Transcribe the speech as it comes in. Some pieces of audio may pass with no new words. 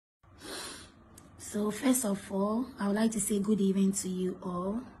So first of all, I would like to say good evening to you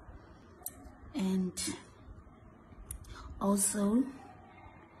all, and also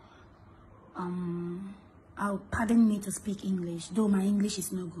pardon me to speak English, though my English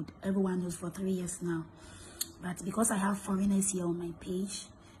is no good. Everyone knows for 3 years now, but because I have foreigners here on my page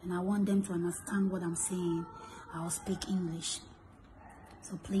and I want them to understand what I'm saying, I'll speak English.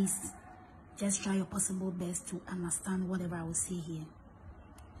 So please just try your possible best to understand whatever I will say here.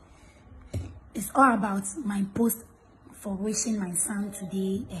 It's all about my post for wishing my son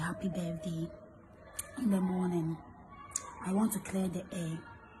today a happy birthday in the morning. I want to clear the air.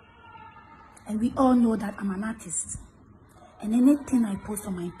 And we all know that I'm an artist. And anything I post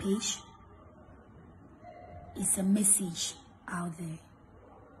on my page is a message out there.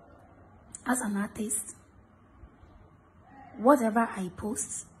 As an artist, whatever I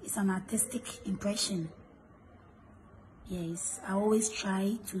post is an artistic impression. Yes, I always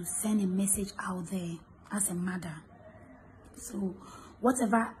try to send a message out there as a mother. So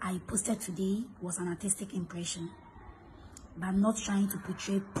whatever I posted today was an artistic impression. But I'm not trying to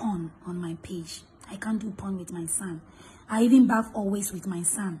portray porn on my page. I can't do porn with my son. I even bath always with my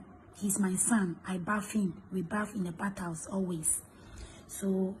son. He's my son. I bath him. We bath in the bathhouse always.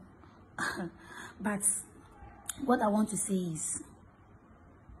 So, but what I want to say is,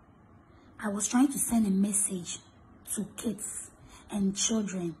 I was trying to send a message to kids and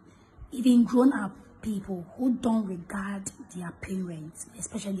children, even grown-up people who don't regard their parents,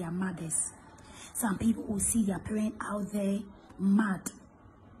 especially their mothers. Some people will see their parent out there mad,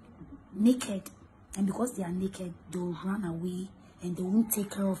 naked, and because they are naked, they'll run away and they won't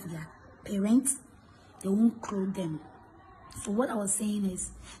take care of their parents. They won't clothe them. So what I was saying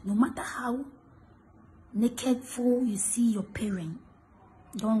is, no matter how naked full you see your parent,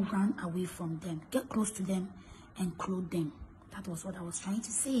 don't run away from them. Get close to them and clothe them. That was what I was trying to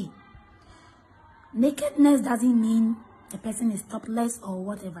say. Nakedness doesn't mean the person is topless or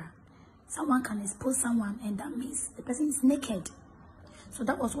whatever. Someone can expose someone and that means the person is naked. So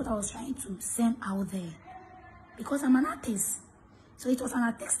that was what I was trying to send out there. Because I'm an artist. So it was an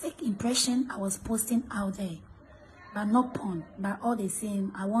artistic impression I was posting out there. But not porn. But all the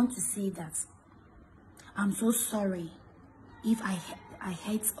same, I want to say that I'm so sorry if I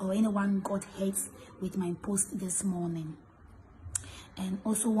hate or anyone got hate with my post this morning. And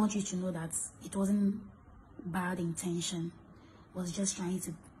also want you to know that it wasn't bad intention. I was just trying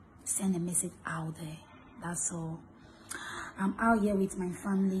to send a message out there. That's all. I'm out here with my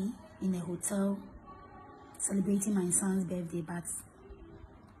family in a hotel celebrating my son's birthday, but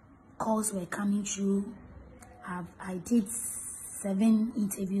calls were coming through. I did 7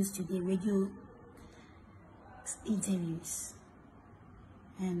 interviews today, radio interviews,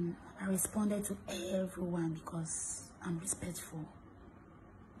 and I responded to everyone because I'm respectful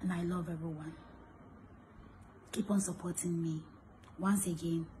and I love everyone. Keep on supporting me. Once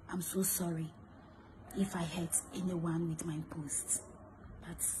again, I'm so sorry if I hurt anyone with my posts,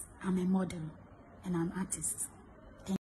 but I'm a model and an artist.